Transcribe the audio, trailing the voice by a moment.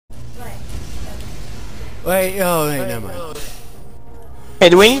Wait, never mind. Hey,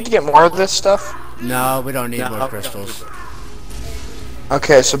 do we need to get more of this stuff? No, we don't need more crystals.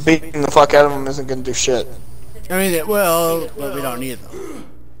 Okay, so beating the fuck out of them isn't gonna do shit. I mean, it will, but we don't need them.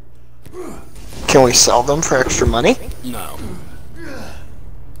 Can we sell them for extra money? No.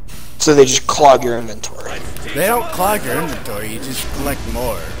 So they just clog your inventory. They don't clog your inventory, you just collect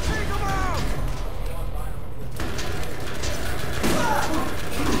more.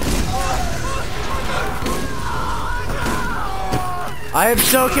 I am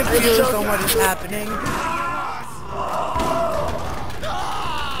so confused on what is happening.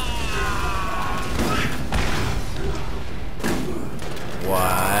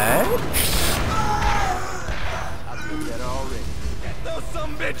 What? Get those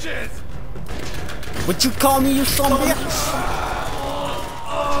some bitches! What you call me, you son of a bitch?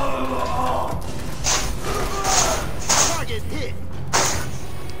 Target hit!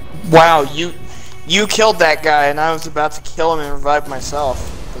 Wow, you killed that guy, and I was about to kill him and revive myself.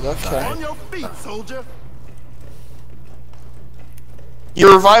 But okay. On your feet, soldier!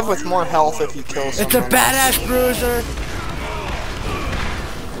 You revive with more health if you kill someone. It's a badass bruiser.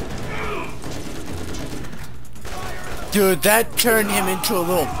 Dude, that turned him into a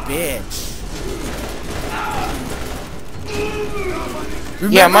little bitch.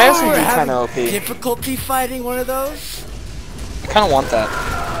 Remember Yeah, my when we were SMG having kinda OP. difficulty fighting one of those? I kinda want that.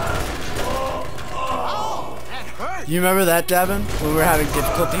 That hurt! You remember that, Devin? When we were having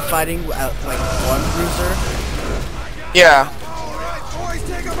difficulty fighting like one bruiser? Yeah. Alright, boys,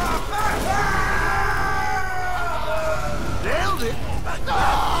 take him out! Nailed it!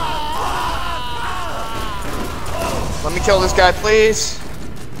 Let me kill this guy, please.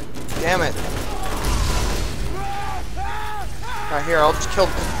 Damn it. Right here, I'll just kill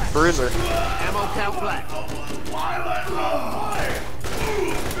the bruiser. Ammo count black.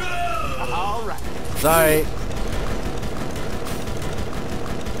 Alright. Sorry.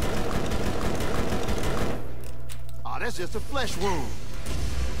 Oh, that's just a flesh wound.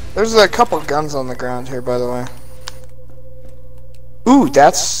 There's a couple guns on the ground here, by the way. Ooh,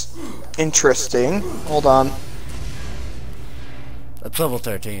 that's interesting. Hold on. That's level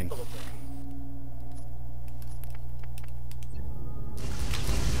 13.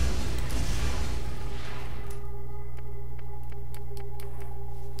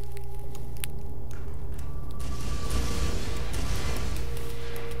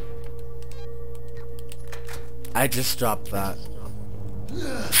 I just dropped that.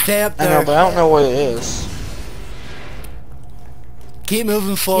 Stay up I there. know, but I don't know what it is. Keep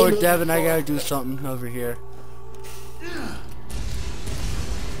moving forward, Devin. I gotta do something over here.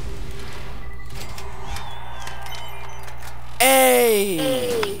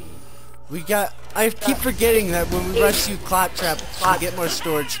 Hey! We got... I keep forgetting that when we rescue Claptrap, we get more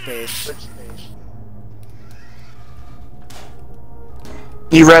storage space.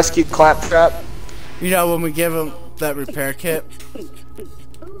 You rescued Claptrap? You know, when we give him that repair kit,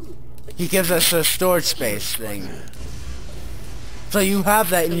 he gives us a storage space thing. So you have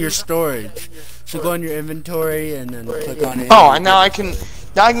that in your storage. So go in your inventory and then click on it. Oh, and now I can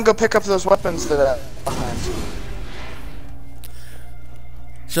go pick up those weapons that are behind.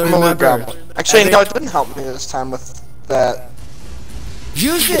 So I'm a loot remember, goblin. Actually, no, it didn't help me this time with that.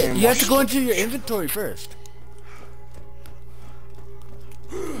 use it! You have to go into your inventory first.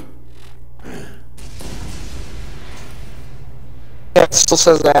 Yeah, it still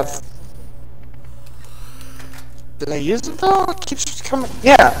says I have. Did I use it though? It keeps coming.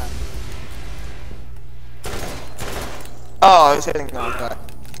 Yeah. Oh, I was hitting on that.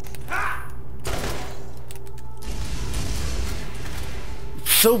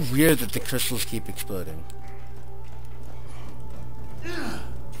 It's so weird that the crystals keep exploding. Does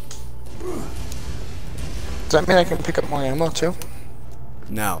that mean I can pick up more ammo too?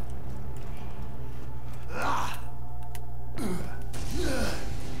 No.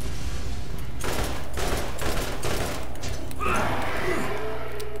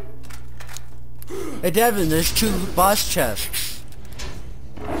 Hey Devin, there's 2 boss chests.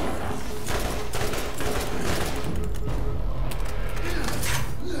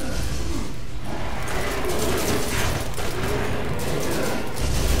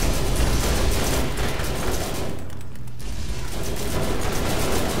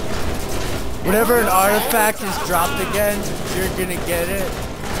 Whenever an artifact is dropped again, you're gonna get it.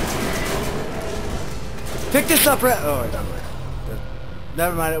 Pick this up right— oh,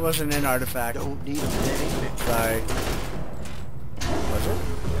 never mind, it wasn't an artifact. Don't need them. Sorry. Was it?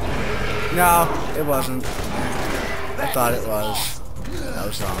 No, it wasn't. I thought it was. I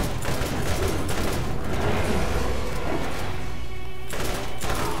was wrong.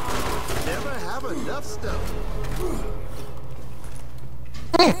 Never have enough stuff.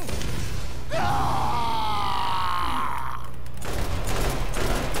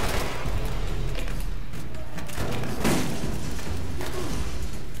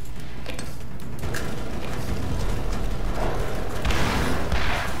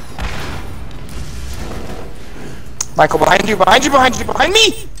 Michael, behind you, behind you, behind you, behind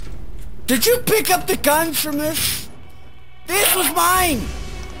me! Did you pick up the guns from this? This was mine!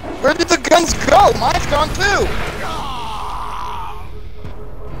 Where did the guns go? Mine's gone too!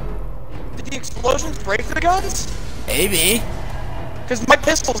 Did the explosions break the guns? Maybe. Because my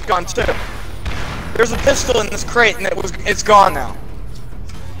pistol's gone too. There's a pistol in this crate and it's gone now.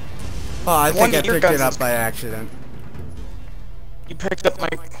 Oh, I One think I of your picked it guns up is- by accident. You picked up my...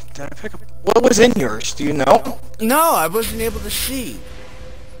 Did I pick up... What was in yours? Do you know? No, I wasn't able to see.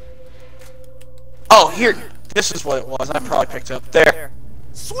 Oh, here. This is what it was. I probably picked it up. There.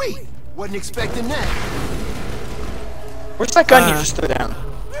 Sweet! Wasn't expecting that. Where's that gun you just threw down?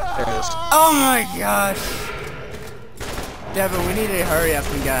 There it is. Oh my gosh. Devin, we need to hurry up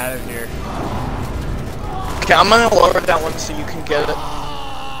and get out of here. Okay, I'm gonna lower that one so you can get it.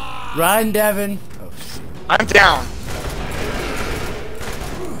 Run, Devin. Oh, shit. I'm down.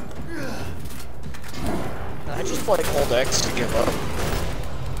 I just like hold X to give up.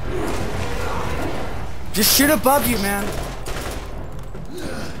 Just shoot above you, man.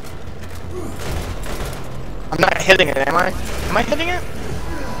 I'm not hitting it, am I? Am I hitting it?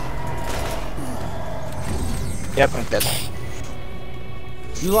 Yep, I'm dead.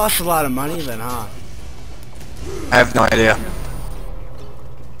 You lost a lot of money then, huh? I have no idea.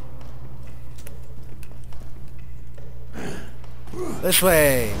 This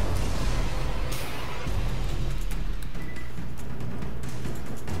way.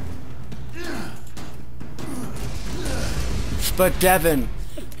 But Devin,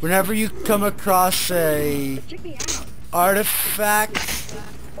 whenever you come across a artifact,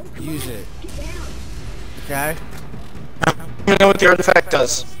 use it. Okay? I don't even know what the artifact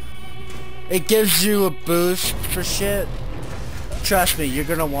does. It gives you a boost for shit. Trust me, you're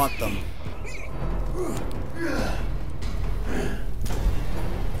gonna want them.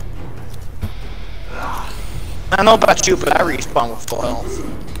 I don't know about you, but I respawn with full health.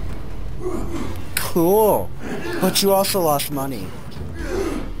 Cool. But you also lost money.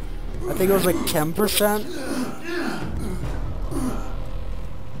 I think it was like 10%.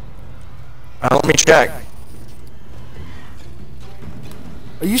 Let me check.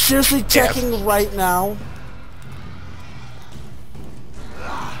 Are you seriously checking right now?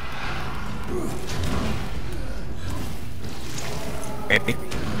 Maybe.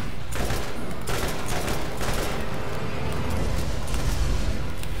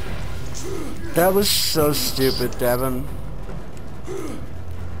 That was so stupid, Devin.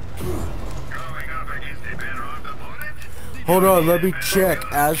 Hold on, let me check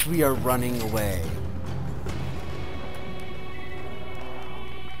as we are running away.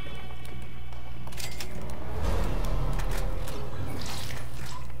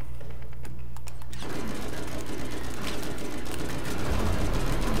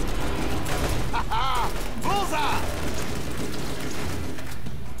 Bullseye!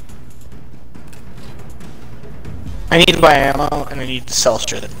 I need to buy ammo and I need to sell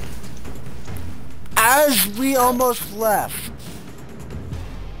shit. As we almost left.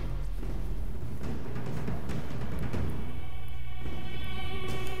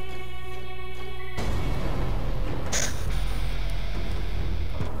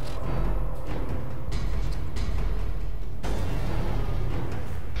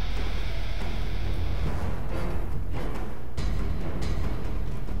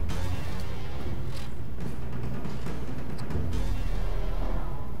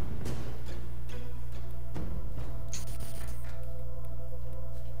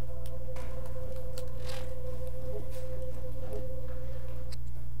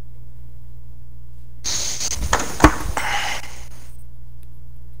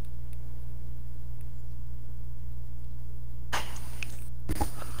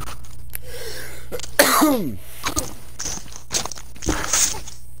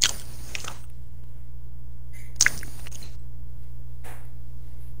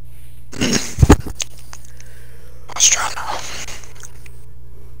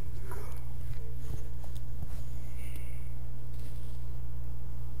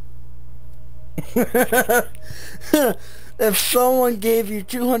 If someone gave you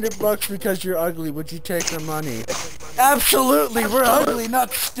 200 bucks because you're ugly, would you take their money? Absolutely, we're ugly,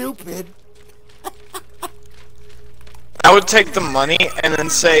 not stupid. I would take the money and then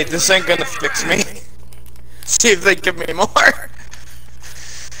say, this ain't gonna fix me. See if they give me more.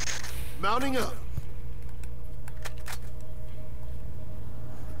 Mounting up.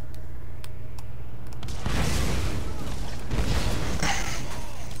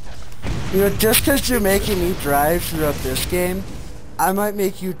 You know, just because you're making me drive throughout this game, I might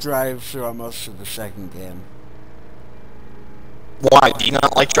make you drive throughout most of the second game. Why? Do you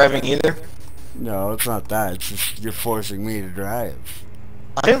not like driving either? No, it's not that. It's just you're forcing me to drive.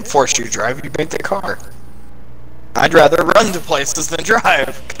 I didn't force you to drive. You made the car. I'd rather run to places than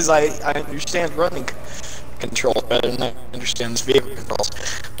drive, because I understand running controls better than I understand vehicle controls.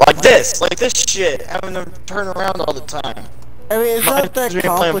 Like this shit, having to turn around all the time. I mean, it's not that Playing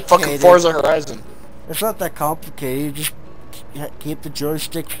fucking complicated. Forza Horizon. It's not that complicated. You just keep the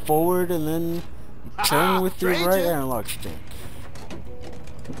joystick forward and then turn with your right analog stick.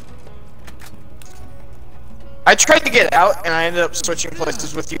 I tried to get out, and I ended up switching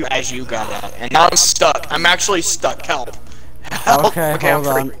places with you as you got out, and now I'm stuck. I'm actually stuck. Help. Help. Okay, I'm hold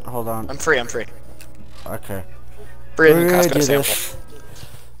free. on, hold on. I'm free. Okay. Free We're in the gonna Costco do sample. this.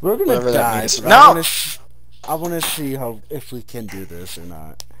 We're gonna Whatever that die. means. but No! I wanna see if we can do this or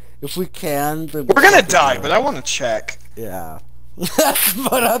not. If we can, then We're gonna die, but I want to check. yeah. That's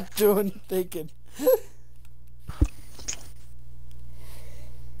what I'm doing, thinking.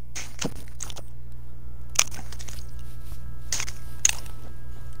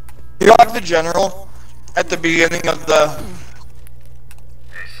 You're like the general at the beginning of the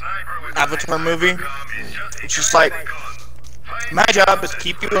Avatar movie. It's just like, my job is to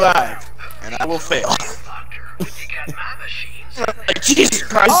keep you alive, and I will fail. Like, Jesus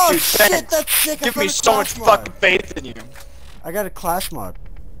Christ, Oh dude, shit, thanks. that's sick. I Give found me a so much class mod. fucking faith in you. I got a class mod.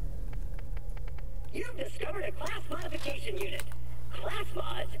 You've discovered a class modification unit. Class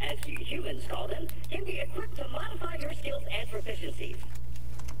mods, as you humans call them, can be equipped to modify your skills and proficiencies.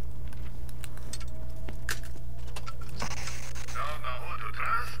 Don't know who to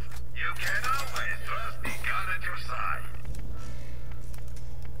trust? You can always trust the gun at your side.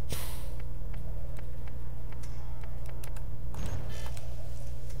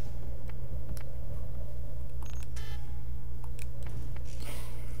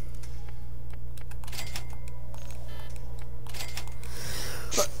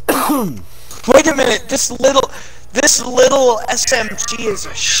 Wait a minute, this little SMG is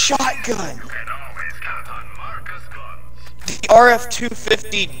a shotgun. You can always count on Marcus guns. The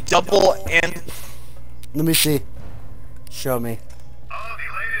RF-250 double and Let me see. Show me. All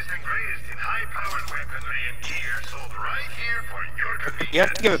the latest and greatest in high-powered weaponry and gear sold right here for your convenience. you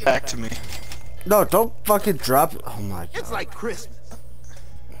have to give it back to me. No, don't fucking drop it. Oh my god. It's like Christmas.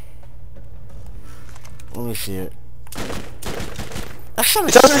 Let me see it. That's not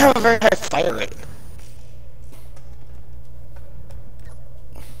It doesn't have a very high fire rate.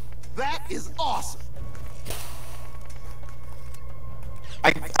 That is awesome.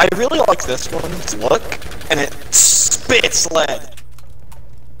 I really like this one's look, and it spits lead.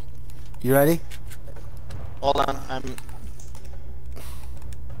 You ready? Hold on, I'm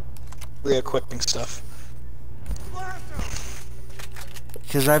re-equipping stuff.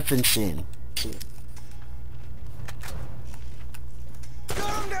 Because I've been seeing.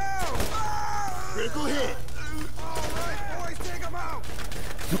 Critical hit.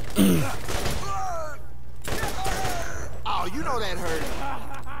 Oh, you know that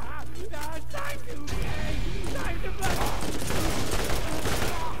hurt.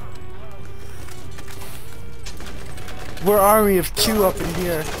 We're army of two up in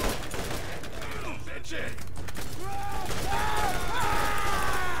here.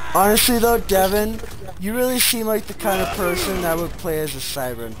 Honestly though, Devin, you really seem like the kind of person that would play as a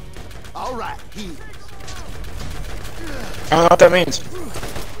siren. All right, he. I don't know what that means.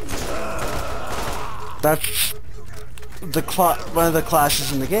 That's the one of the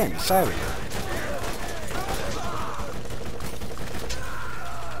classes in the game, siren.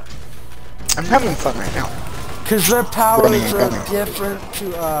 I'm having fun right now. Because their powers Running and are gunning. different to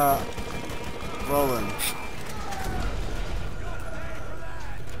Roland's.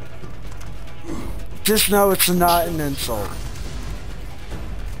 Just know it's not an insult.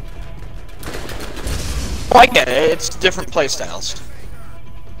 Well, I get it. It's different playstyles.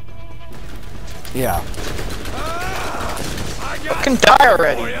 Yeah. Fucking die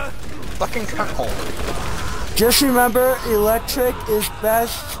already. Fucking cunthole. Just remember, electric is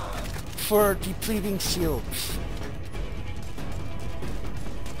best for depleting shields.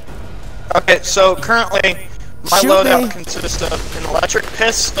 Okay, so currently my Shoot loadout me. consists of an electric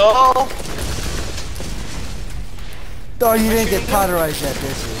pistol. Oh, you didn't get cauterized yet, did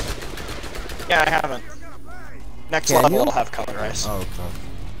you? Yeah, I haven't. Next Can level you? will have color ice. Oh,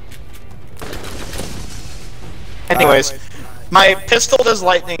 okay. Anyways, My pistol does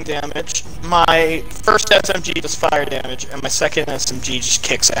lightning damage, my first SMG does fire damage, and my second SMG just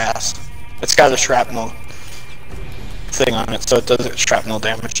kicks ass. It's got a shrapnel thing on it, so it does shrapnel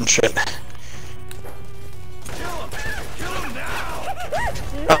damage and shit.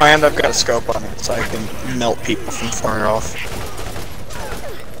 Oh, and I've got a scope on it, so I can melt people from far off.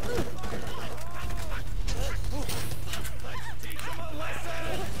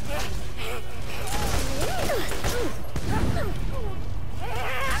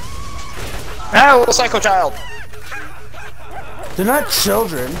 Ah, little psycho child! They're not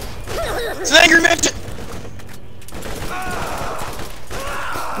children. It's an angry midget!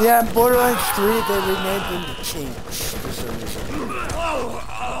 Yeah, in Borderlands 3, they renamed them to Chinks for some reason.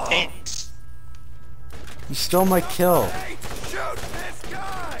 Thanks. You stole my kill. Shoot this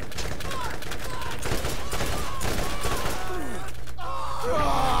guy!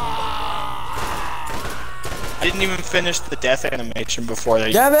 I didn't even finish the death animation before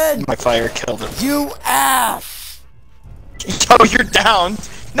Devin! my fire killed him. You ass! Oh, you're down!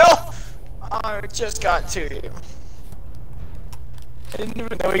 No! I just got to you. I didn't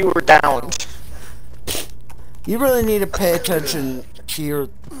even know you were downed. You really need to pay attention to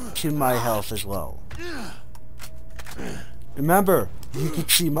my health as well. Remember, you can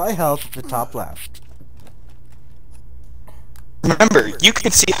see my health at the top left. Remember, you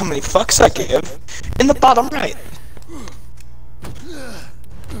can see how many fucks I give in the bottom right.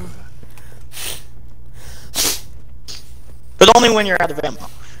 But only when you're out of ammo.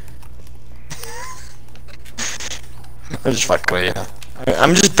 I'm just fucking with you.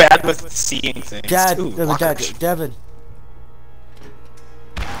 I'm just bad with seeing things. Ooh, Devin.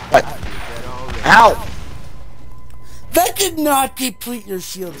 What? Ow! That did not deplete your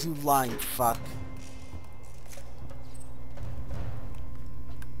shields, you lying fuck.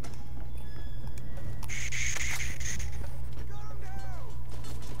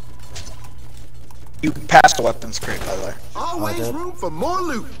 You passed the weapons crate, by the way. Always room for more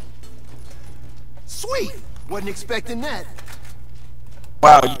loot. Sweet. Wasn't expecting that.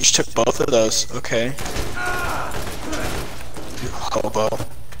 Wow, you just took both of those. Okay. You hobo.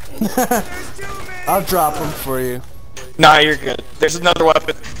 I'll drop them for you. Nah, you're good. There's another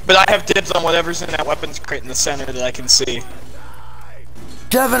weapon, but I have dibs on whatever's in that weapons crate in the center that I can see.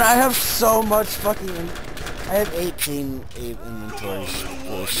 Devin, I have so much fucking... I have 18 inventory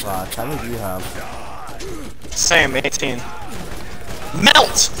slots. How many do you have? Same, 18.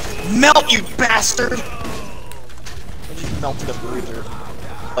 Melt! Melt, you bastard! I just melted a burrito.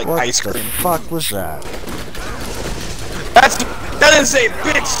 Like What ice the cream. fuck was that? That is a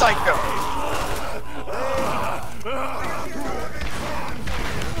big psycho!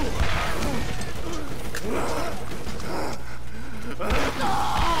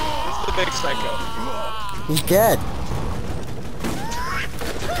 It's the big psycho. He's dead.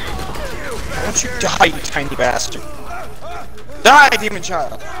 Don't you die, you tiny bastard. Die, demon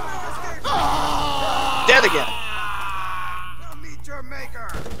child! Dead again. Meet your maker.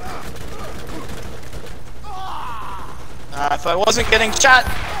 If I wasn't getting shot,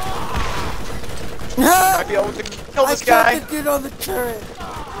 I'd be able to kill this guy. I killed the dude on the turret.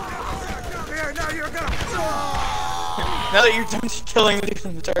 Here, now you're gonna. Now that you're done killing the dude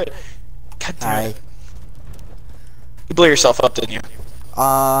in the turret. God damn Hi. it. You blew yourself up, didn't you?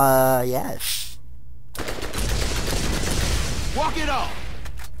 Yes. Walk it off.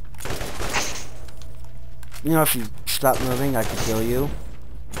 You know, if you stop moving, I can kill you.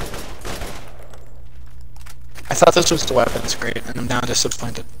 I thought this was the weapons crate, and I'm now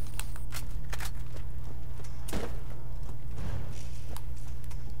disappointed.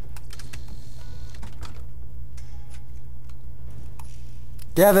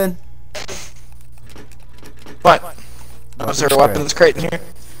 Devin. What? Was there a weapons crate in here?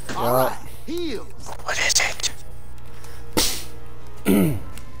 Alright, heals. What is it?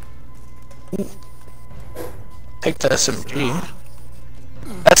 Take the SMG.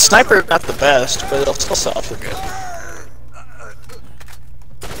 That sniper not the best, but it'll still sell for good.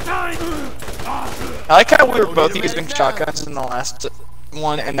 I like how we were both using shotguns in the last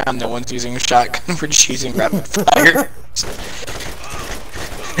one, and now no one's using a shotgun. We're just using rapid fire.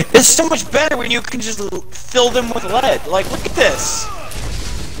 It's so much better when you can just fill them with lead. Like, look at this.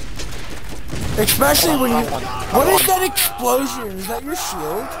 Especially when you... What is that explosion? Is that your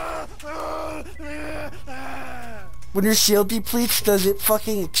shield? When your shield depletes, does it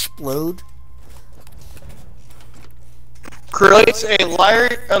fucking explode? Creates a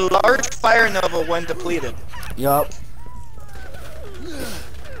large fire nova when depleted. Yup.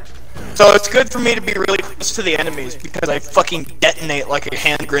 So it's good for me to be really close to the enemies because I fucking detonate like a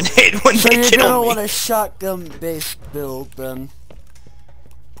hand grenade when So they you're kill gonna me. want a shotgun-based build then.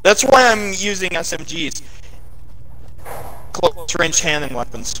 That's why I'm using SMGs. Close range handling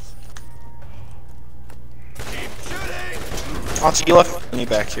weapons. Also, you left me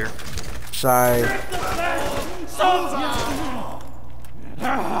back here. Sorry.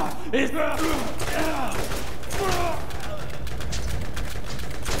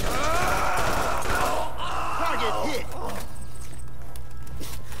 Target hit.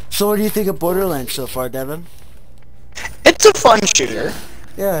 So what do you think of Borderlands so far, Devin? It's a fun shooter.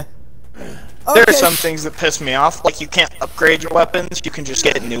 Yeah. There are some things that piss me off, like you can't upgrade your weapons, you can just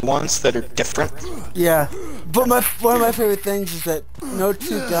get new ones that are different. Yeah. But one of my favorite things is that no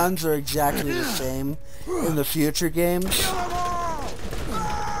two guns are exactly the same in the future games.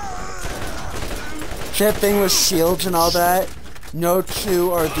 Same thing with shields and all that. No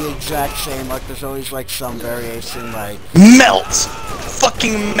two are the exact same, like there's always like some variation, like... Melt!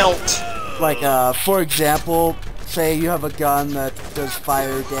 Fucking melt! Like, for example, say you have a gun that does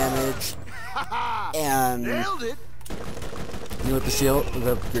fire damage, and... Nailed it. You with the shield,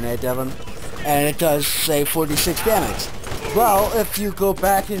 the grenade, Devin? And it does, say, 46 damage. Well, if you go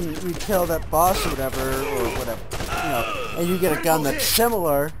back and you kill that boss or whatever, and you get a gun that's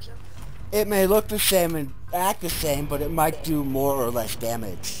similar, it may look the same and act the same, but it might do more or less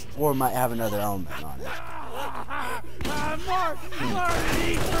damage, or might have another element on it. That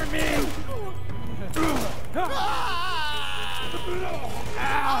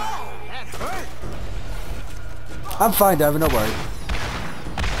hurt. I'm fine, Devin, don't worry.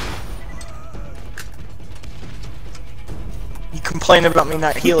 You complain about me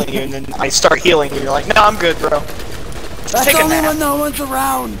not healing you, and then I start healing you, you're like, no, I'm good, bro. That's Take a only nap. when no one's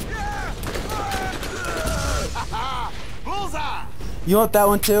around! Bullseye. You want that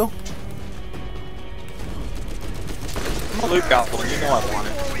one too? I'm a loot goblin, you know I want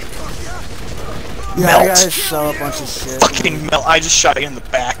it. Yeah, Melt. I gotta sell a bunch of shit. Fucking melt, I just shot you in the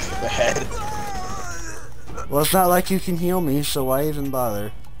back of the head. Well, it's not like you can heal me, so why even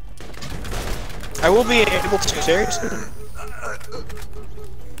bother? I will be able to, seriously.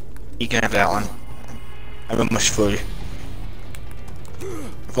 You can have that one. I have a much food.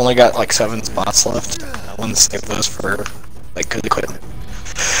 I've only got like 7 spots left. I want to save those for like good equipment.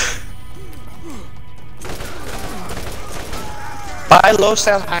 Buy low,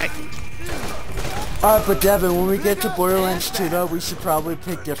 sell high. Alright, but Devin, when we get to Borderlands 2 though, we should probably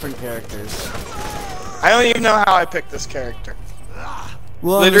pick different characters. I don't even know how I picked this character.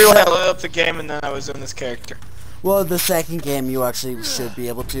 Well, Literally, I loaded up the game and then I was in this character. well, the second game you actually should be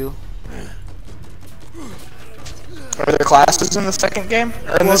able to. Are there classes in the second game?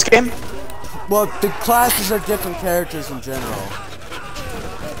 Or in this game? Well, the classes are different characters in general.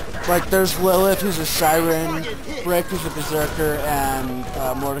 Like, there's Lilith, who's a siren, Brick, who's a berserker, and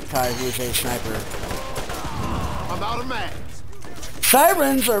Mordecai, who is a sniper. I'm out of mags.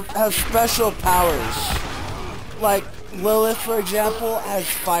 Sirens have special powers. Like, Lilith, for example, has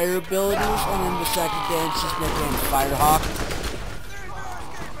fire abilities, and in the second game, she's nicknamed Firehawk.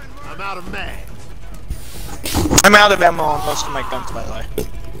 I'm out of mags. I'm out of ammo on most of my guns, by the way.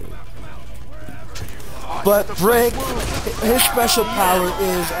 But Brick, his special power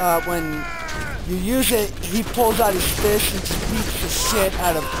is when you use it, he pulls out his fist and just beats the shit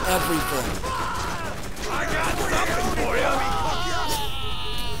out of everything.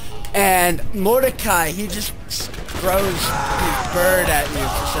 And Mordecai, he just throws his bird at you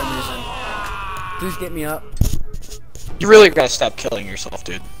for some reason. Please get me up. You really gotta stop killing yourself,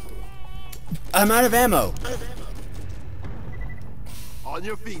 dude. I'm out of ammo. On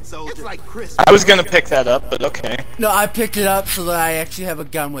your feet, soldier. It's like Chris. I was gonna pick that up, but okay. No, I picked it up so that I actually have a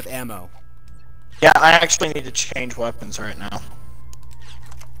gun with ammo. Yeah, I actually need to change weapons right now.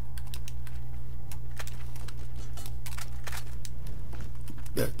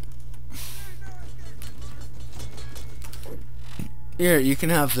 Here, you can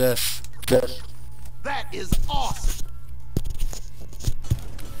have this. That is awesome.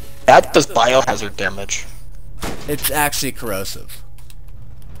 That does biohazard damage. It's actually corrosive.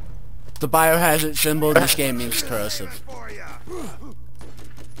 The biohazard symbol in this game means corrosive. For ya.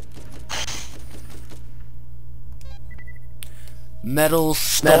 Metal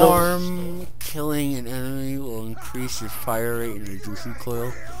Storm. Killing an enemy will increase your fire rate and reduce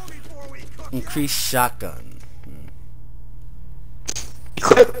recoil. Increase shotgun.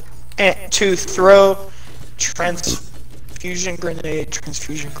 Equip to throw transfusion grenade.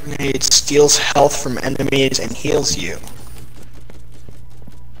 Transfusion grenade steals health from enemies and heals you.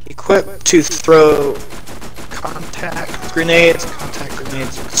 Equip to throw contact grenades. Contact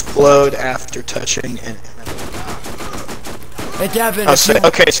grenades explode after touching an enemy. Hey Devin, Oh, so,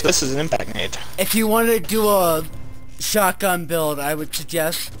 okay, so this is an impact grenade. if you want to do a shotgun build, I would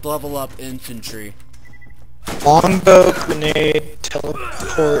suggest level up infantry. Longbow grenade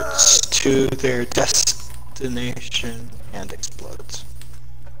teleports to their destination and explodes.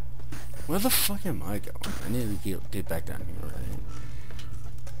 Where the fuck am I going? I need to get back down here already.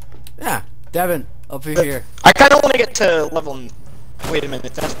 Yeah, Devin, up here. I kind of want to get to level... Wait a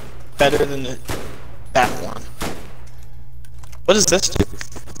minute, that's better than that one. What does this do?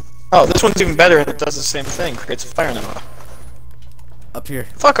 Oh, this one's even better and it does the same thing. Creates a fire nova. Up here.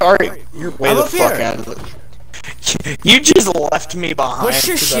 Fuck Ari, you're way I'm the up fuck here. out of it. You just left me behind. What's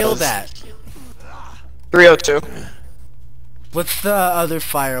your 'cause shield I was- at? 302. What's the other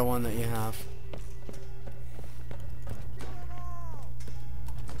fire one that you have?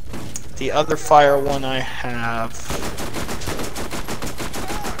 The other fire one I have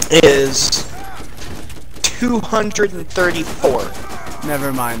is 234.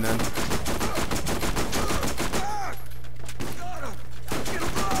 Never mind then.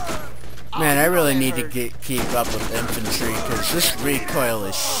 Man, I really need to keep up with infantry because this recoil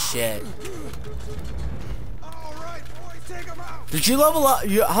is shit. Did you level up?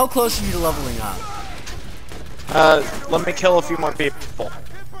 How close are you to leveling up? Let me kill a few more people.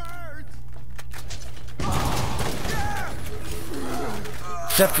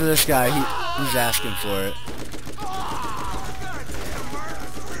 Except for this guy, he's asking for it.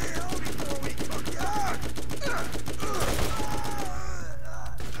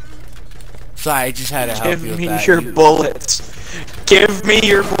 Sorry, I just had to help Give you with me that. your bullets. Give me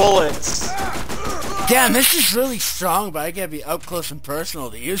your bullets. Damn, this is really strong, but I gotta be up close and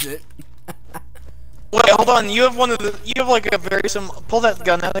personal to use it. Wait, hold on. You have one of the. You have like a very simple. Pull that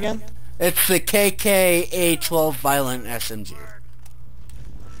gun out again. It's the KK-A12 Violent SMG.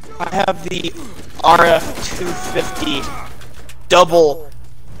 I have the RF-250 double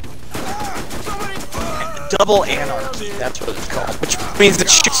anarchy. That's what it's called. Which means it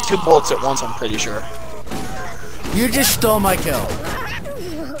shoots 2 bullets at once. I'm pretty sure. You just stole my kill.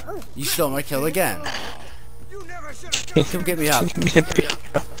 You stole my kill again. Come get me up.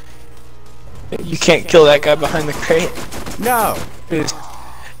 You can't kill that guy behind the crate. No. He's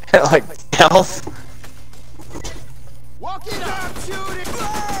at like health. Walk it up, shoot it.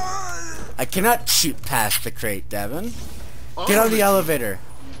 I cannot shoot past the crate, Devin. Get on the elevator.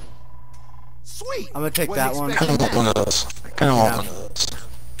 Sweet. I'm gonna take Wasn't that one. I kind of want one of those. I kind of want one of those.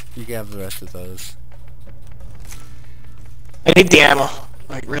 You can have the rest of those. I need the ammo.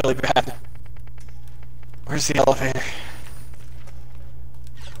 Like, really bad. Where's the elevator?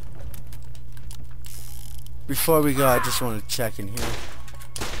 Before we go, I just want to check in here.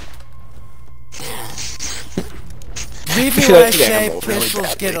 Believe me when I say Ammo really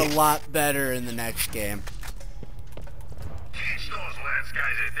pistols get a badly. lot better in the next game. Teach those last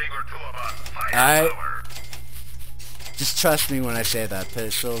guys a thing or two about Alright. firepower. Just trust me when I say that.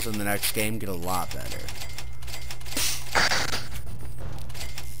 Pistols in the next game get a lot better.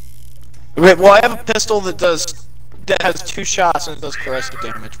 Wait, well, I have a pistol that has 2 shots and it does corrosive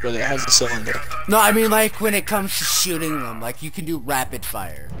damage, but it has a cylinder. No, I mean like when it comes to shooting them. Like you can do rapid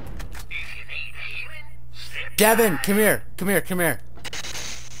fire. Devin, come here. Come here, come here.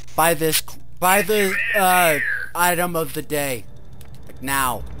 Buy this. Buy the item of the day. Like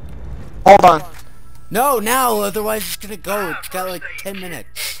now. Hold on. No, now, otherwise it's gonna go. It's got like 10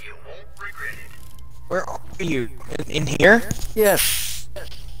 minutes. You won't regret it. Where are you? In here? Yes.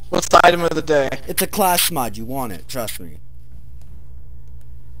 What's the item of the day? It's a class mod. You want it. Trust me.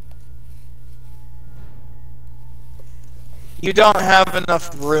 You don't have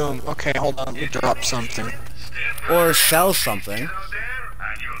enough room. Okay, hold on. Let me drop something. Or sell something. Out there,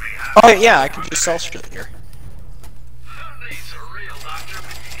 and you'll be happy. Oh, yeah, I can just sell shit here. Who needs a real doctor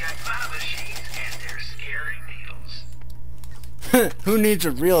when you got my machines and their scary needles? Who needs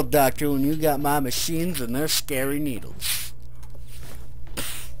a real doctor when you got my machines and their scary needles?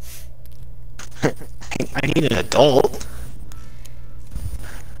 I need an adult.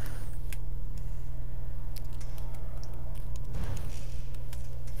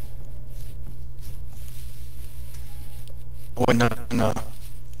 Oh, no, no.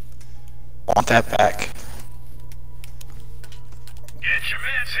 I want that back. Get your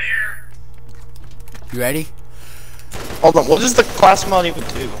meds here. You ready? Hold on, what does the class mod even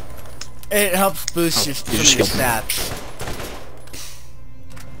do? It helps boost your, your some of your shield. stats.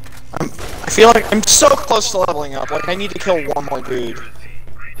 I feel like I'm so close to leveling up. Like, I need to kill one more dude.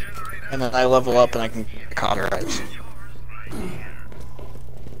 And then I level up and I can cauterize.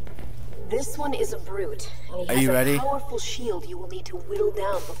 This one is a brute, and he Are you has ready? a powerful shield you will need to whittle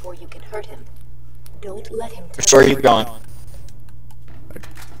down before you can hurt him. Don't let him touch Where are you going?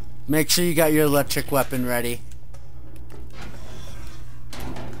 Make sure you got your electric weapon ready.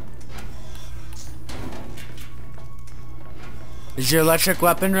 Is your electric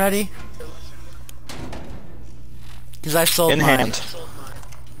weapon ready? Because I sold In mine. hand.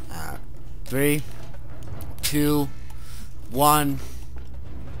 3, 2, 1.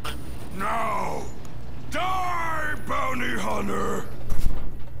 Now, die, bounty hunter!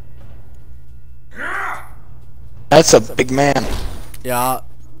 Yeah! That's a big man. Yeah.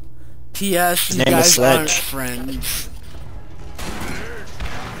 P.S. You name is guys aren't Sledge. friends.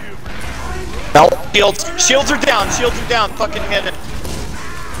 No, shields. Shields are down. Shields are down. Fucking hit it.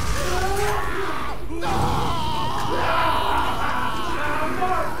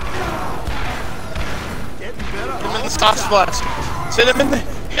 Getting better. Hit him in the soft spots. Hit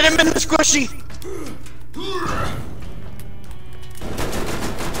him in the squishy.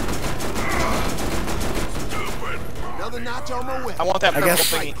 Another notch on my weapon. I want that purple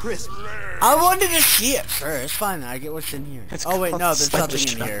guess- thingy. Crisp. I wanted to see it first. Fine, I get what's in here. It's Oh wait, called no, there's Sledge nothing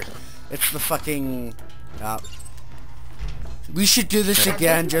in Truck. here. It's the fucking... We should do this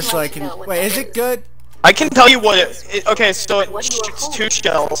again just so I can... Wait, is it good? I can tell you what it okay, so it shoots 2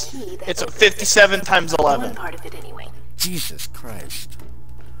 shells. It's a 57 times one 11. part of it anyway. Jesus Christ.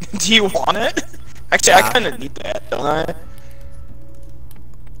 Do you want it? Actually, Yeah. I kind of need that, don't I?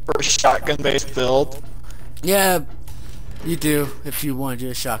 For a shotgun-based build. Yeah, you do. If you want to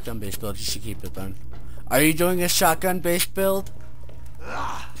do a shotgun-based build, you should keep it then. Are you doing a shotgun-based build?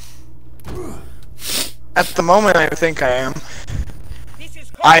 At the moment, I think I am.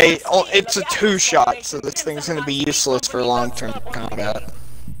 It's a 2-shot, so this thing's gonna be useless for long-term combat.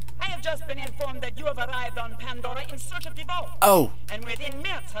 I have just been informed that you have arrived on Pandora in search of the vault. Oh, And within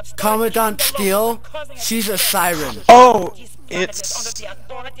minutes have started Commandant killing the locals, Steele, causing a she's a siren. Oh, This planet is it's... under the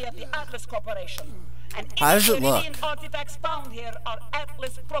authority of the Atlas Corporation. And How does it any look? alien artifacts found here are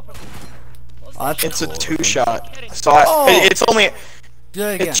Atlas property. Oh, that's It's a cool. 2-shot, so Oh! it's only... Do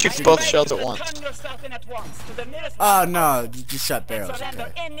it again. It shoots both shells at once. Turn yourself in at once to the nearest Oh no, you just shot barrels. surrender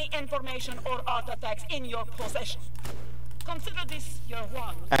Okay. any information or artifacts in your possession. Consider this your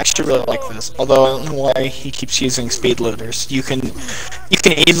one. I actually really like this, although I don't know why he keeps using speed loaders. You can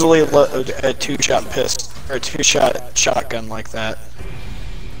easily load a 2-shot pistol or a 2-shot shotgun like that.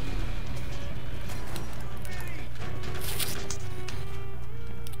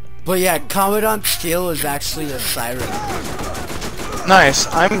 But yeah, Commandant Steele is actually a siren. Nice.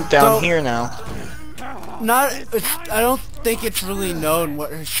 I'm down So- here now. I don't think it's really known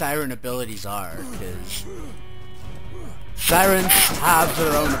what her siren abilities are, because sirens have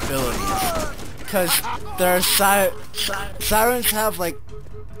their own abilities. Because there are sirens have like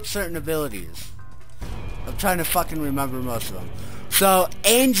certain abilities. I'm trying to fucking remember most of them. So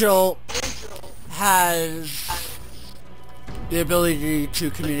Angel has the ability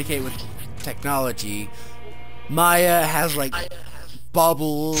to communicate with technology. Maya has like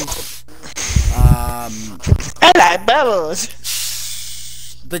bubbles. Hello, Bubbles!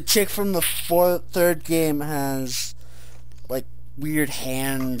 The chick from the third game has like weird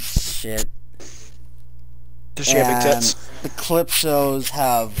hands shit. Does she have big tits? The Calypsos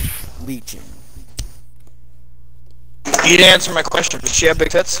have leeching. You didn't answer my question. Does she have big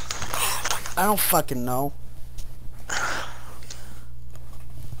tits? I don't fucking know.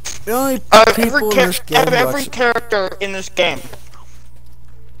 The only people in this game Every watch character in this game,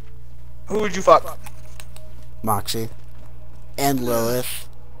 who would you fuck? Moxie and Lilith.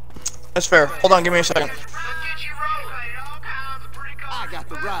 That's fair. Hold on, give me a second. Look at you rolling, all kinds of pretty I got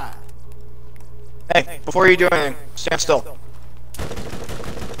the ride. Hey, before you do anything, stand still.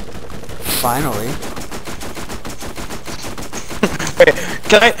 Finally. Wait,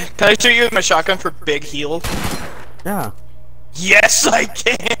 can I shoot you with my shotgun for big heal? Yeah. Yes, I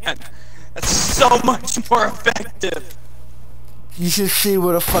can! That's so much more effective. You should see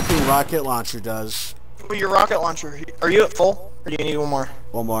what a fucking rocket launcher does. Well, your rocket launcher, are you at full? Or do you need one more?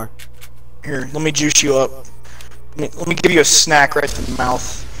 One more. Here, let me juice you up. Let me give you a snack right to the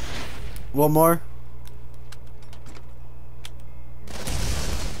mouth. One more.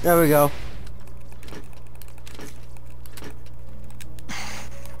 There we go.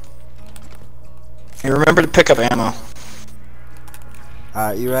 Hey, remember to pick up ammo.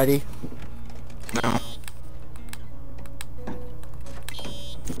 Alright, you ready? No.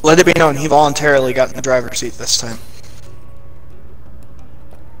 Let it be known, he voluntarily got in the driver's seat this time.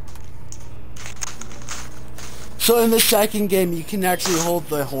 So in the second game, you can actually hold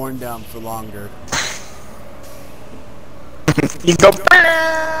the horn down for longer. You go.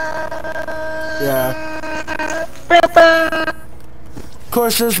 Yeah. Of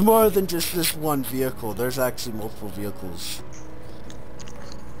course, there's more than just this one vehicle. There's actually multiple vehicles.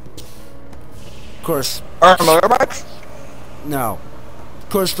 Of course. Are motorbikes? No. Of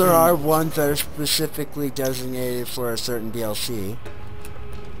course, there are ones that are specifically designated for a certain DLC.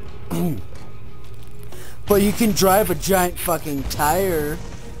 But you can drive a giant fucking tire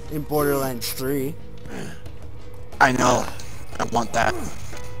in Borderlands 3. I know. I want that.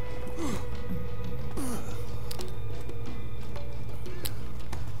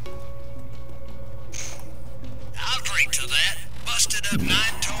 I'll drink to that. Busted up 9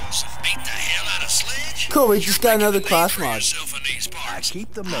 toes and beat the hell out of Sledge. Cool, we just got another class mod. I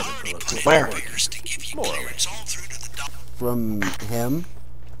keep the medical equipment. Where? From him?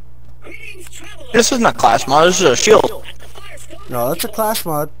 This isn't a class mod, this is a shield. No, that's a class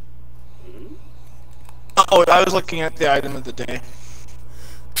mod. Oh, I was looking at the item of the day.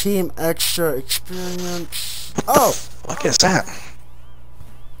 Team extra experience. Oh! What is that?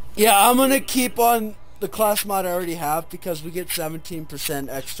 Yeah, I'm gonna keep on the class mod I already have because we get 17%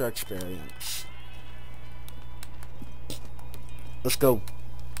 extra experience. Let's go.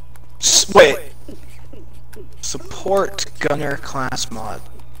 Wait. Support gunner class mod.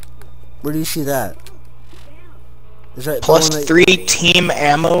 Where do you see that? Is that Plus the one that... 3 team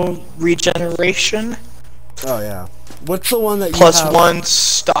ammo regeneration. Oh yeah. What's the one that you Plus have? 1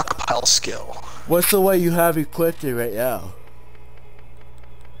 stockpile skill. What's the way you have equipped it right now?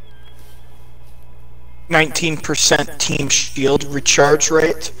 19% team shield recharge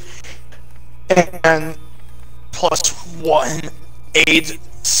rate. And plus 1 aid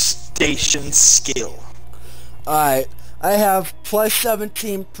station skill. Alright. I have plus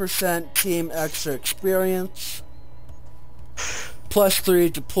 17% team extra experience. Plus 3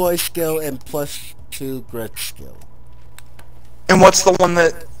 deploy skill and plus 2 grit skill. And what's the one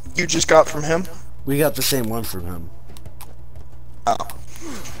that you just got from him? We got the same one from him. Oh.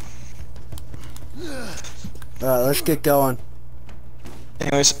 Alright, let's get going.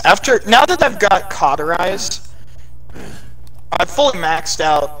 Anyways, now that I've got cauterized, I've fully maxed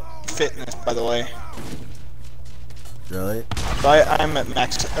out fitness, by the way. Really? I'm at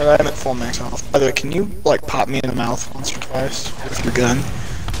full max health. By the way, can you like pop me in the mouth once or twice with your gun,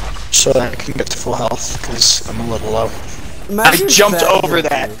 so that I can get to full health? Because I'm a little low. Imagine I jumped over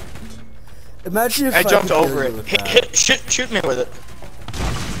that. Imagine if I jumped over could kill you it. with that. Shoot me with it.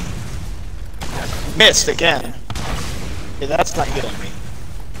 Missed again. Yeah, that's not getting me.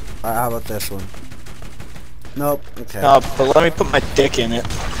 Alright, how about this one? Nope. Okay. No, but let me put my dick in it.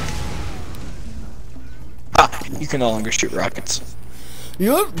 Ah, you can no longer shoot rockets. You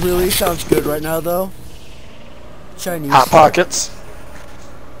know what really sounds good right now, though? Chinese. Hot Pockets.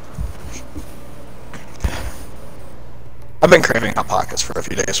 I've been craving Hot Pockets for a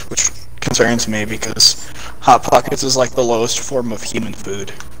few days, which concerns me because Hot Pockets is like the lowest form of human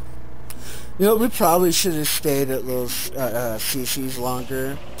food. You know, we probably should have stayed at those CC's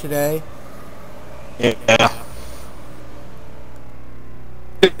longer today. Yeah.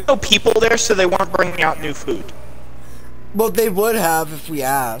 There's no people there, so they weren't bringing out new food. Well, they would have if we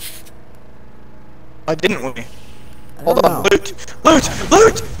asked. Why didn't we? I Hold don't on, know.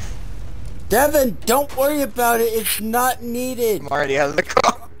 loot! Devin, don't worry about it. It's not needed. I'm already out of the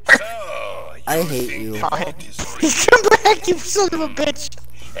car. I hate you. Fine. Come back, you son of a bitch!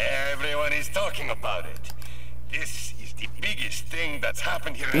 Everyone is talking about it. This is the biggest thing that's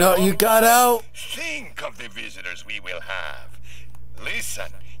happened here. No, you got out. Think of the visitors we will have. Listen,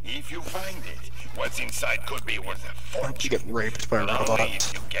 if you find it, what's inside could be worth a fortune. You get raped by a But only robot.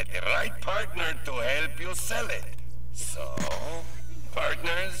 if you get the right partner to help you sell it. So,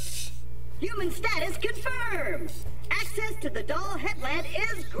 partners? Human status confirmed. Access to the doll headland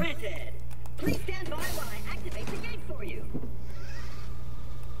is granted. Please stand by while I activate the gate for you.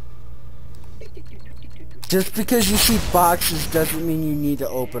 Just because you see boxes doesn't mean you need to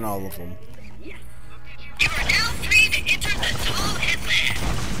open all of them. Yes. You are now free to enter the doll headland.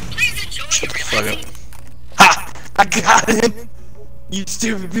 Please enjoy Shut the your fuck relaxing. up. Ha! I got it! You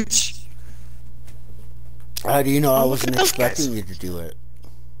stupid bitch. How do you know I Oh, look wasn't at those expecting guys. you to do it?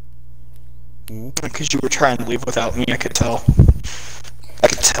 Because you were trying to leave without me, I could tell. I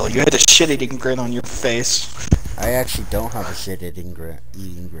could tell. You had a shit-eating grin on your face. I actually don't have a shit-eating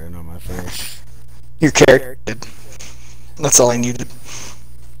grin on my face. Your character did. That's all I needed.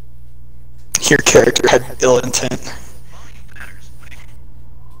 Your character had ill intent.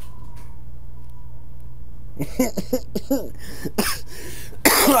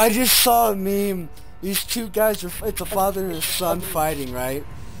 I just saw a meme. These two guys are, it's a father and a son fighting, right?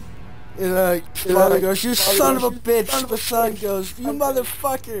 And the father goes, you son of a bitch. The son goes, you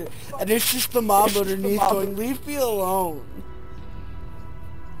motherfucker. And it's just the mom underneath going, leave me alone.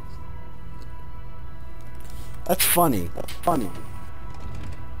 That's funny. That's funny.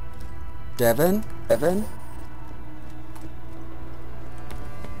 Devin? Devin?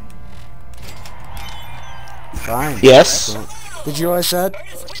 Fine. Yes? Did you know what I said?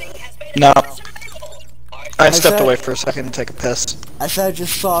 No. I stepped away for a second to take a piss. I said I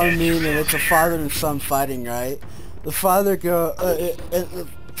just saw a meme and it's a father and son fighting, right? The father the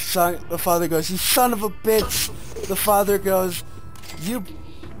father goes, you son of a bitch! The father goes, you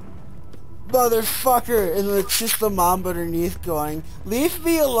motherfucker! And it's just the mom underneath going, leave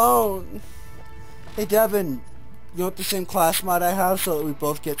me alone! Hey Devin, you want the same class mod I have so that we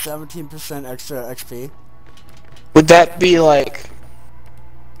both get 17% extra XP? Would that be like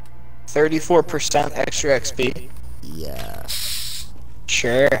 34% extra XP? Yes.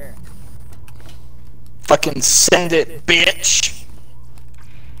 Sure. Fucking send it, bitch!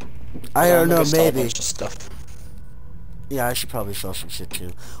 I don't know, maybe. A bunch of stuff. Yeah, I should probably sell some shit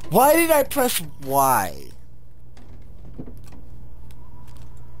too. Why did I press Y?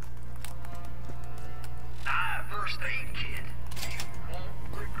 First aid kit. You won't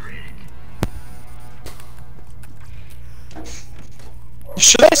regret it.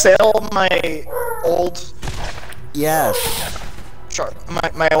 Should I sell my old... Yes. Sure,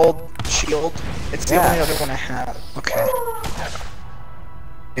 my old shield? It's the only other one I have. Okay.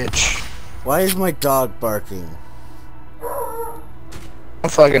 Bitch. Why is my dog barking? I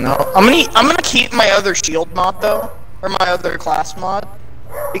don't fucking know. I'm gonna keep my other shield mod though, or my other class mod,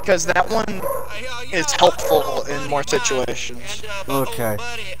 because that one is helpful in more situations. Okay.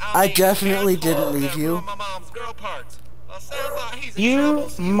 I definitely didn't leave you. You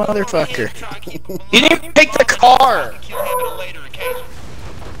motherfucker. You didn't even take the car!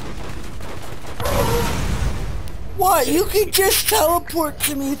 What? You can just teleport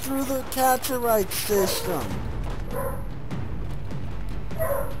to me through the Catarite system.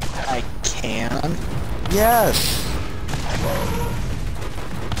 I can? Yes.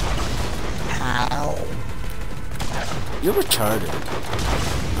 How? You're retarded,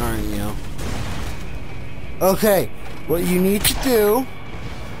 aren't you? Okay, what you need to do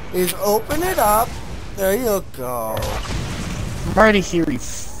is open it up. There you go. I'm already here, you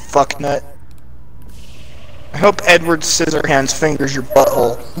fucknut. I hope Edward Scissorhands fingers your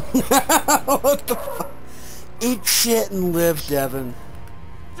butthole. What the fuck? Eat shit and live, Devin.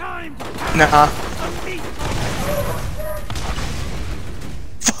 Nah.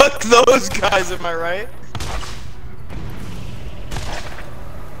 Fuck those guys, am I right?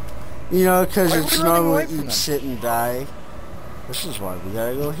 You know, because it's we running away normally from eat shit and die. This is why we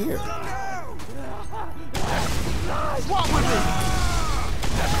gotta go here. Walk with me!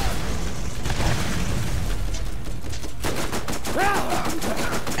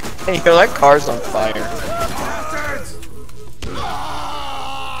 Hey, yo, that car's on fire.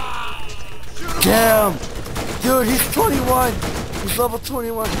 Damn! Dude, he's 21! He's level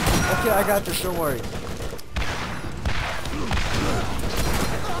 21. Okay, I got this, don't worry.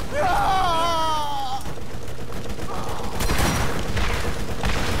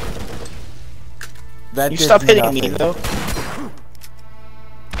 That You did stop hitting nothing. me, though.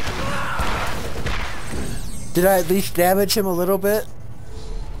 Did I at least damage him a little bit?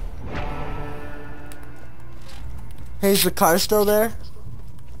 Hey, is the car still there?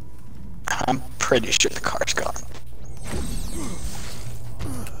 I'm pretty sure the car's gone.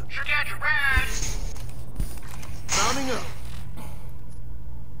 Forget your ride. Mounting up.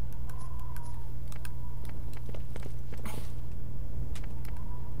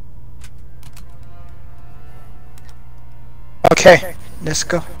 Okay, let's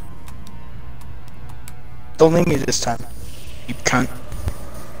go. Don't leave me this time, you cunt.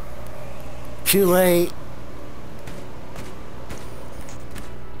 Too late.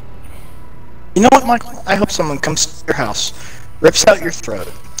 You know what, Michael? I hope someone comes to your house, rips out your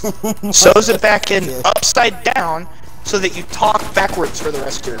throat, sews it back in upside down, so that you talk backwards for the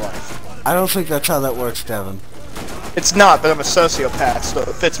rest of your life. I don't think that's how that works, Devin. It's not, but I'm a sociopath, so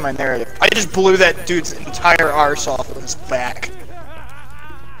it fits my narrative. I just blew that dude's entire arse off with his back.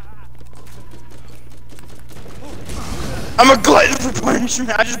 I'm a glutton for punishment.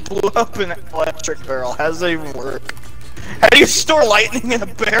 I just blew up an electric barrel. How does that even work? How do you store lightning in a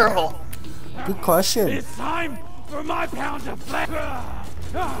barrel? Good question. It's time for my pound of flesh.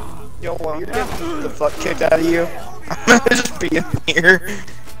 Yo, well, you're getting the fuck kicked out of you. I'm gonna just be in here.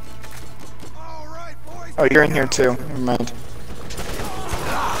 Oh, you're in here too. Never mind.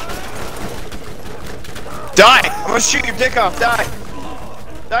 Die! I'm gonna shoot your dick off. Die!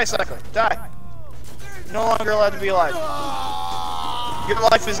 Die, psycho. Die. You're no longer allowed to be alive. Your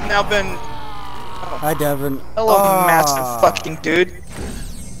life has now been... Hi, Devin. Hello, massive fucking dude.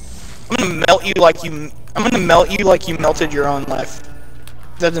 I'm gonna melt you like you melted your own life.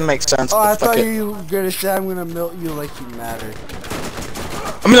 Doesn't make sense. Oh, I fuck thought it. you were gonna say I'm gonna melt you like you mattered.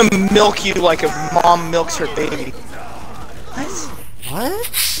 I'm gonna milk you like a mom milks her baby.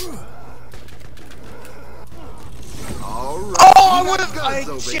 What? Oh, I would've. I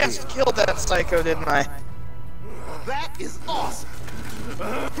just killed that psycho, didn't I? That is awesome.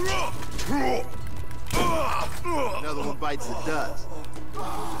 Another one bites the dust.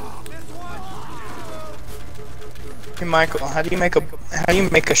 Hey, Michael, how do you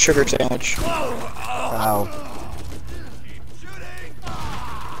make a sugar sandwich? Wow.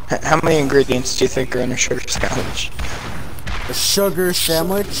 How many ingredients do you think are in a sugar sandwich? A sugar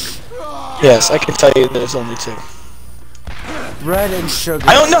sandwich? Yes, I can tell you there's only 2. Bread and sugar.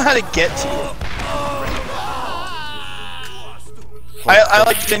 I don't know how to get to you. I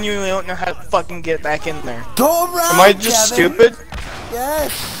like genuinely don't know how to fucking get back in there. Go around, Am I just Kevin. stupid?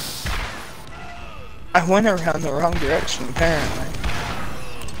 Yes. I went around the wrong direction, apparently.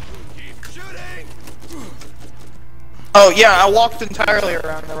 Oh yeah, I walked entirely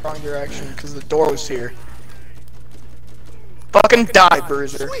around the wrong direction because the door was here. Fucking die,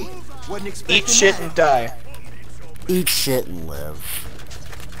 Bruiser. Eat shit and die. Eat shit and live.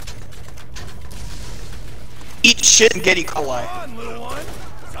 Eat shit and get E. coli.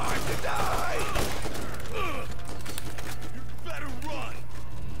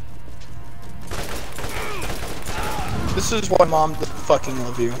 This is why Mom doesn't fucking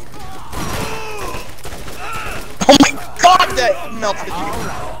love you. Oh my god, that melted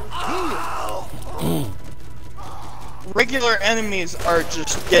you! Regular enemies are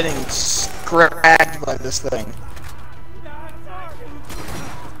just getting scragged by this thing.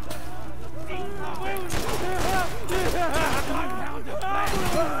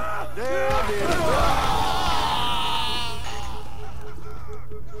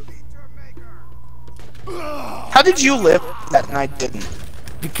 How did you live that and I didn't?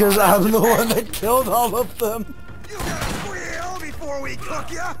 Because I'm the one that killed all of them. You gotta squeal before we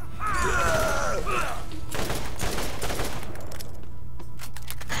cook ya.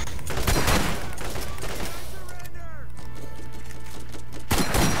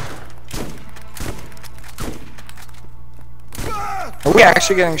 Are we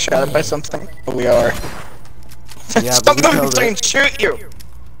actually getting shot at by something? Oh, we are. Yeah, but we Something killed can it. shoot you!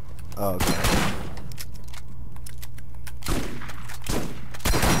 Oh, okay.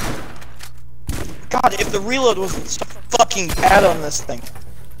 God, if the reload wasn't so fucking bad on this thing.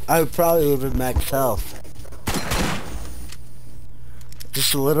 I would probably live in max health.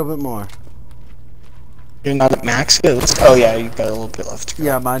 Just a little bit more. You're not at max? Yeah, oh yeah, you've got a little bit left to go.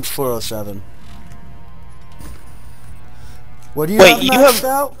 Yeah, mine's 407. What do you Wait, have you maxed have...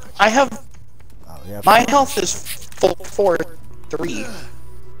 out? I have... Oh, yeah. My health is full 4-3.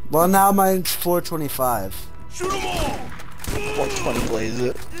 Well, now mine's 425. Shoot them all. 420 blaze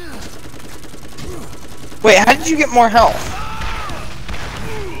it. Wait, how did you get more health?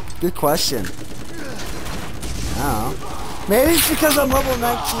 Good question. I don't know. Maybe it's because I'm level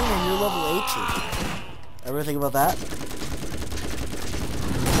 19 and you're level 18. Ever think about that?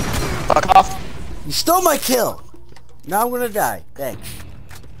 Fuck off. You stole my kill! Now I'm gonna die. Thanks.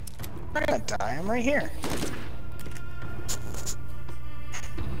 I'm not gonna die, I'm right here.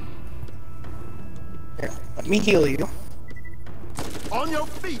 Here, let me heal you. On your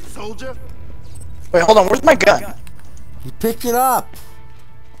feet, soldier. Wait, hold on, where's my gun? You picked it up!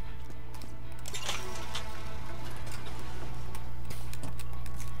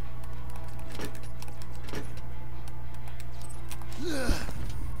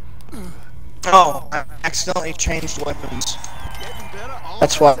 Oh, I accidentally changed weapons.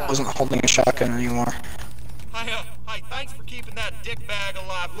 That's why I wasn't holding a shotgun anymore. Hi, thanks for keeping that dickbag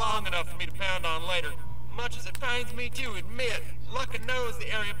alive long enough for me to pound on later. Much as it pains me to admit, Luckin knows the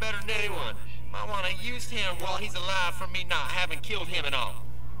area better than anyone. Might want to use him while he's alive for me not having killed him and all.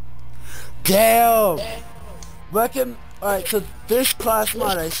 Damn! Alright, so this class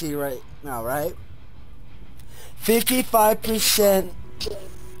mod I see right now, right? 55%,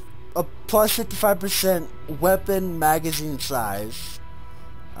 plus 55% weapon magazine size.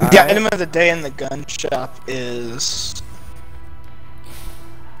 The item of the day in the gun shop is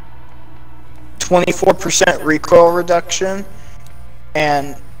 24% recoil reduction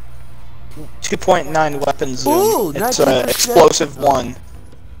and 2.9 weapon zoom. Ooh, it's 19%. explosive 1.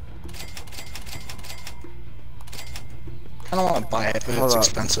 I don't want to buy it, but it's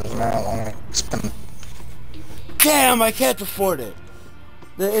expensive, and I don't want to spend. Damn, I can't afford it.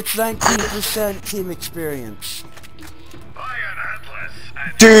 It's 19% team experience.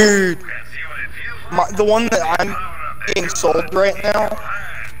 Dude! The one that I'm getting sold right now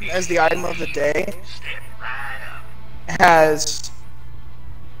as the item of the day has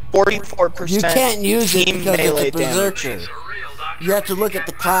 44% You can't use it team because melee it's a berserker. damage. You have to look at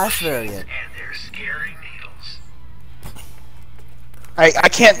the class variant. I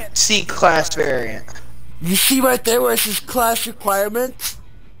can't see class variant. You see right there where it says class requirements?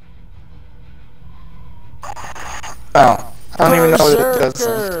 Oh, I don't even know what it does.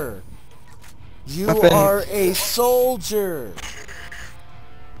 Berserker! You Weapon. are a soldier!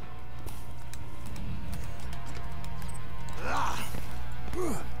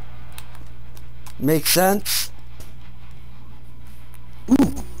 Make sense?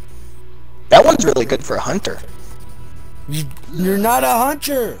 Ooh. That one's really good for a hunter. You're not a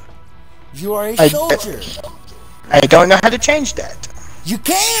hunter! You are a soldier! I don't know how to change that. You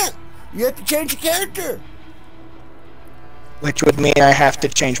can't! You have to change the character! Which would mean I have to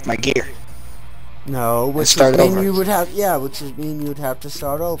change my gear. No, which would mean you would have, which would mean you would have to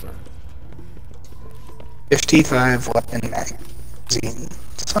start over. 55 weapon magazine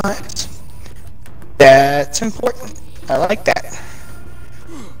size. That's important. I like that.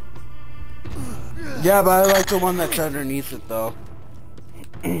 Yeah, but I like the one that's underneath it, though.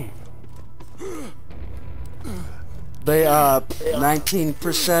 They,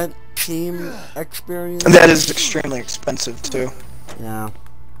 19% team experience. And that is extremely expensive, too. Yeah.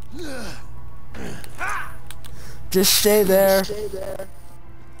 Just stay there.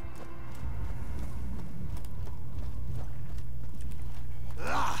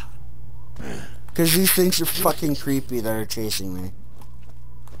 Because these things are fucking creepy that are chasing me.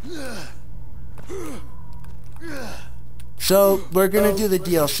 So, we're gonna do the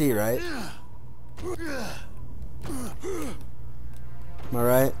DLC, right?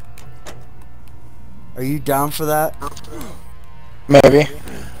 Alright? Are you down for that? Maybe.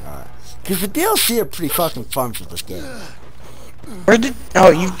 Because the DLC are pretty fucking fun for this game. Where did... Oh,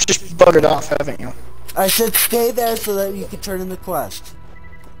 you just buggered off, haven't you? I said stay there so that you can turn in the quest.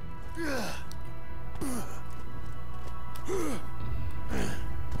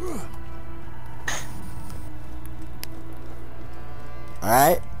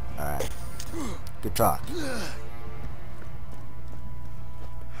 Alright? Alright. Good talk.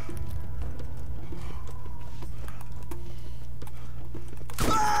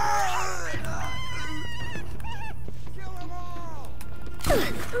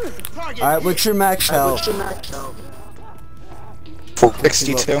 Alright, what's your max health?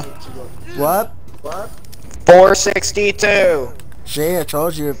 462. What? 462! See, I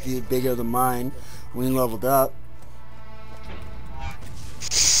told you it'd be bigger than mine when you leveled up.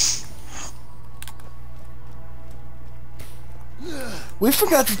 We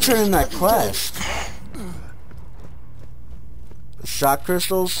forgot to turn in that quest. The shock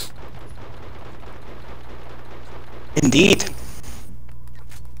crystals? Indeed.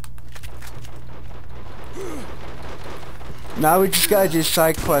 Now we just gotta do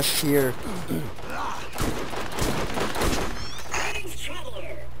side quests here. Greetings,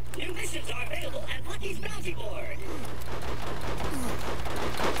 traveler. New missions are available at Lucky's bounty board.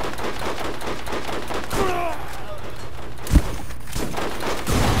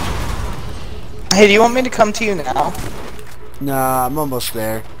 Hey, do you want me to come to you now? Nah, I'm almost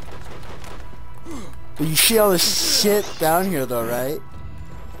there. But you see all this shit down here though, right?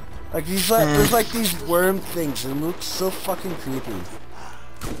 Like there's like these worm things and it looks so fucking creepy.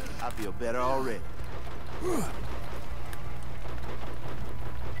 I feel better already.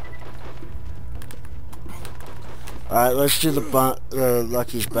 Alright, let's do the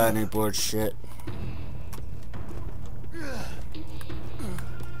Lucky's bounty board shit.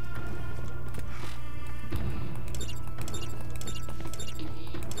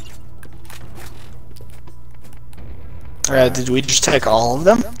 Did we just take all of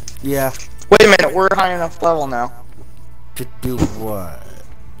them? Yeah. Wait a minute, we're high enough level now. To do what?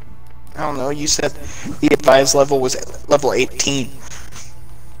 I don't know, you said the advised level was level 18.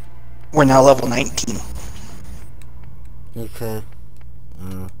 We're now level 19. Okay.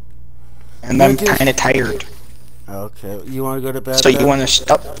 And I'm kinda tired. Okay, you wanna go to bed? So you wanna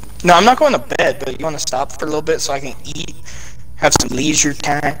stop? No, I'm not going to bed, but you wanna stop for a little bit so I can eat, have some leisure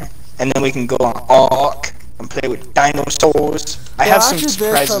time, and then we can go on a walk and play with dinosaurs. I have some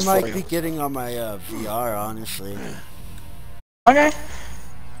surprises I for might you. be getting on my VR, honestly. Okay.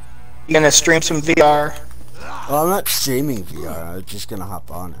 You gonna stream some VR? Well, I'm not streaming VR. I'm just gonna hop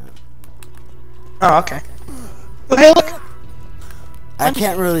on it. Oh, okay. Well, hey, look. I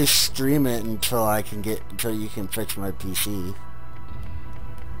can't really stream it until you can fix my PC.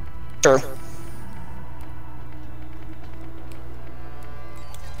 True.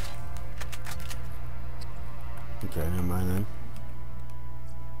 Okay, never mind then.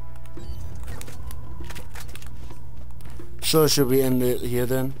 So should we end it here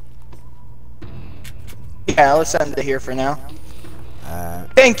then? Yeah, let's end it here for now.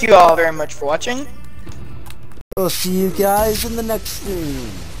 Thank you all very much for watching. We'll see you guys in the next stream.